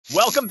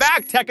Welcome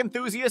back, tech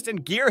enthusiasts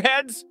and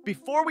gearheads!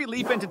 Before we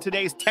leap into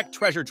today's tech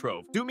treasure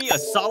trove, do me a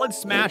solid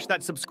smash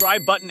that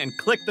subscribe button and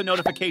click the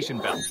notification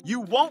bell.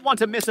 You won't want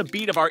to miss a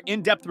beat of our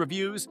in-depth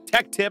reviews,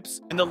 tech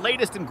tips, and the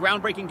latest in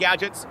groundbreaking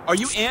gadgets. Are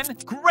you in?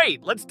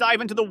 Great! Let's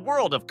dive into the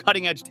world of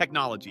cutting-edge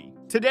technology.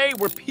 Today,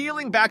 we're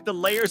peeling back the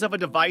layers of a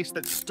device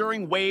that's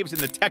stirring waves in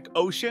the tech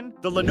ocean,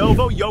 the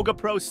Lenovo Yoga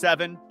Pro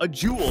 7, a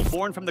jewel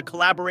born from the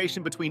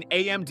collaboration between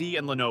AMD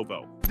and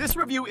Lenovo. This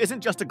review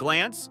isn't just a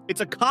glance,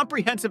 it's a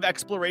comprehensive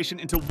exploration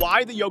into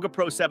why the Yoga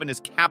Pro 7 is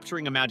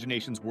capturing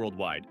imaginations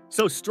worldwide.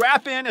 So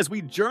strap in as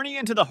we journey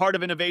into the heart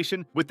of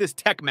innovation with this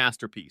tech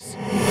masterpiece.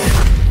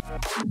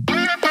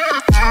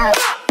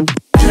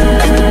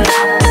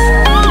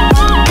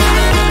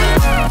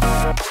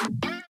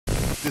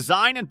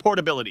 Design and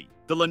portability.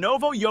 The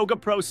Lenovo Yoga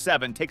Pro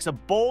 7 takes a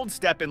bold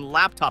step in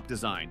laptop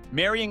design,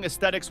 marrying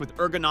aesthetics with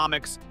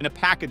ergonomics in a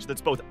package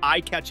that's both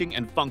eye-catching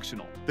and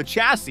functional. The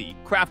chassis,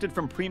 crafted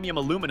from premium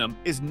aluminum,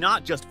 is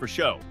not just for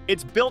show.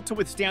 It's built to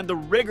withstand the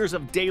rigors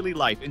of daily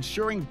life,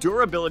 ensuring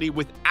durability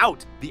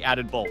without the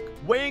added bulk.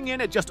 Weighing in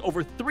at just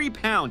over 3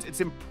 pounds, it's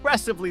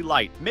impressively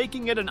light,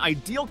 making it an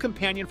ideal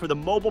companion for the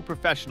mobile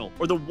professional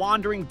or the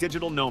wandering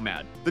digital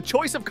nomad. The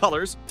choice of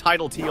colors,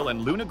 Tidal, Teal,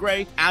 and Luna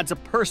Gray, adds a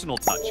personal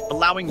touch,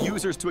 allowing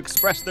users to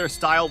express their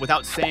style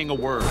without saying a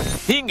word.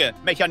 Hinge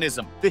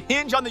mechanism. The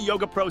hinge on the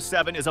Yoga Pro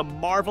 7 is a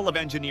marvel of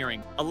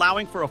engineering,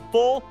 allowing for a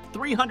full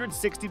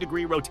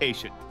 360-degree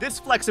rotation. This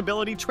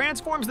flexibility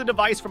transforms the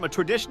device from a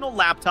traditional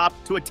laptop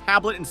to a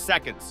tablet in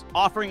seconds,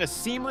 offering a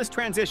seamless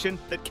transition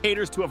that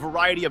caters to a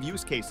variety of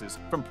use cases,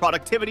 from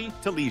productivity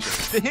to leisure.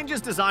 The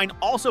hinge's design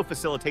also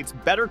facilitates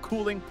better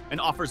cooling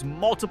and offers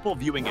multiple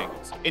viewing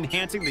angles,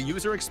 enhancing the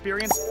user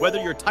experience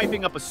whether you're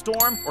typing up a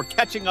storm or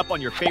catching up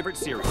on your favorite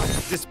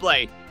series.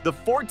 Display. The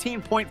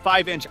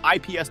 14.5-inch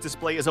IPS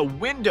display is a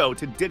window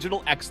to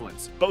digital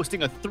excellence,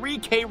 boasting a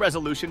 3K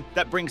resolution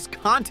that brings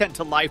content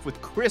to life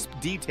with crisp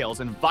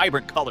details and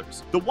vibrant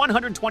colors. The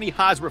 120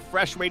 Hz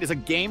refresh rate is a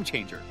game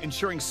changer,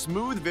 ensuring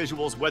smooth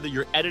visuals whether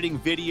you're editing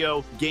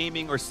video,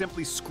 gaming, or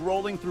simply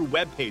scrolling through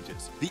web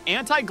pages. The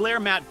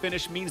anti-glare matte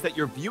finish means that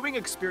your viewing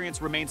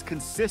experience remains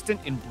consistent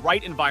in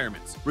bright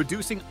environments,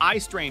 reducing eye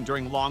strain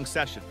during long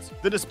sessions.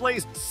 The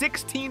display's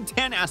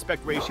 16:10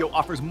 aspect ratio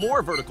offers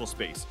more vertical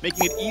space,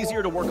 making it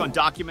easier to work on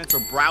documents or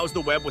browse the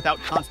web without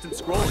constant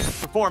scrolling.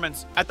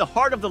 Performance. At the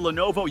heart of the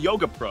Lenovo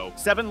Yoga Pro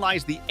 7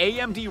 lies the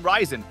AMD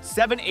Ryzen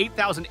 7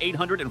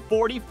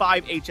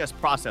 8845HS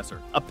processor,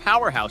 a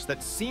powerhouse that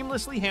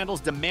seamlessly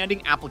handles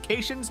demanding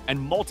applications and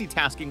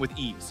multitasking with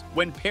ease.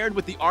 When paired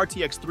with the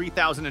RTX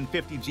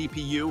 3050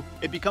 GPU,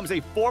 it becomes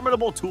a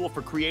formidable tool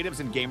for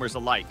creatives and gamers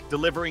alike,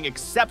 delivering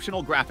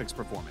exceptional graphics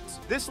performance.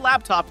 This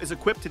laptop is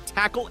equipped to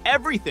tackle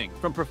everything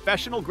from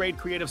professional-grade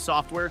creative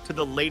software to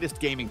the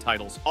latest gaming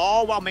titles,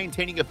 all while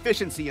maintaining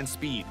efficiency and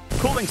speed.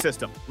 Cooling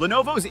system.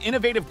 Lenovo's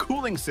innovative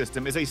cooling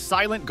system is a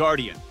silent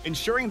guardian,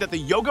 ensuring that the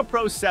Yoga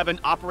Pro 7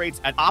 operates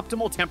at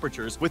optimal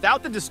temperatures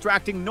without the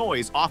distracting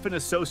noise often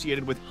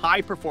associated with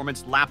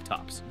high-performance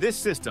laptops. This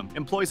system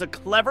employs a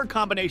clever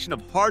combination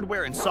of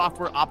hardware and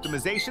software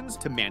optimizations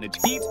to manage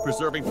heat,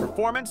 preserving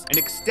performance, and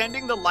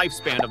extending the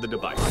lifespan of the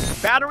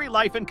device. Battery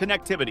life and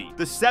connectivity.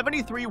 The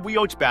 73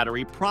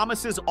 battery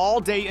promises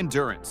all-day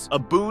endurance, a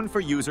boon for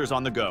users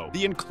on the go.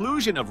 The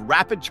inclusion of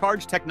rapid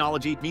charge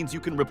technology means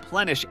you can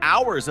replenish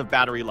hours of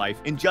battery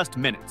life in just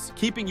minutes,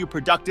 keeping you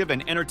productive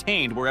and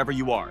entertained wherever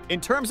you are.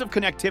 In terms of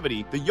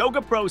connectivity, the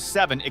Yoga Pro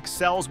 7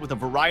 excels with a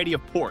variety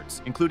of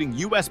ports, including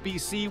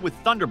USB-C with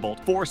Thunderbolt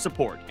 4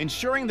 support,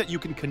 ensuring that you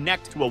can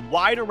connect to a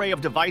wide array of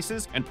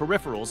devices and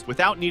peripherals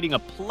without needing a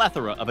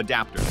plethora of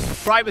adapters.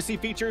 Privacy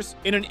features.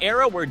 In an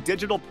era where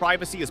digital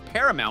privacy is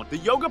paramount, the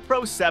Yoga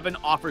Pro 7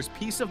 offers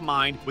peace of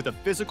mind with a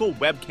physical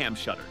webcam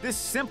shutter. This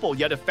simple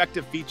yet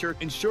effective feature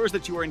ensures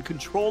that you are in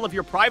control of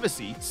your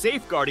privacy,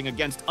 safeguarding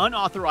against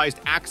unauthorized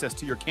access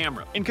to your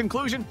camera. In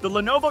conclusion, the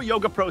Lenovo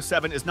Yoga Pro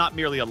 7 is not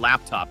merely a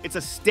laptop, it's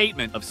a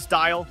statement of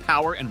style,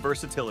 power, and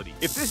versatility.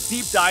 If this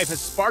deep dive has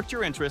sparked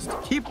your interest,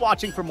 keep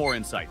watching for more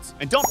insights.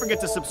 And don't forget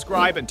to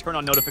subscribe and turn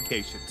on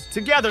notifications.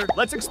 Together,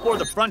 let's explore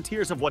the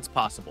frontiers of what's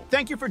possible.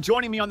 Thank you for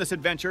joining me on this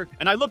adventure,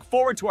 and I look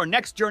forward to our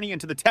next journey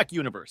into the tech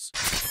universe.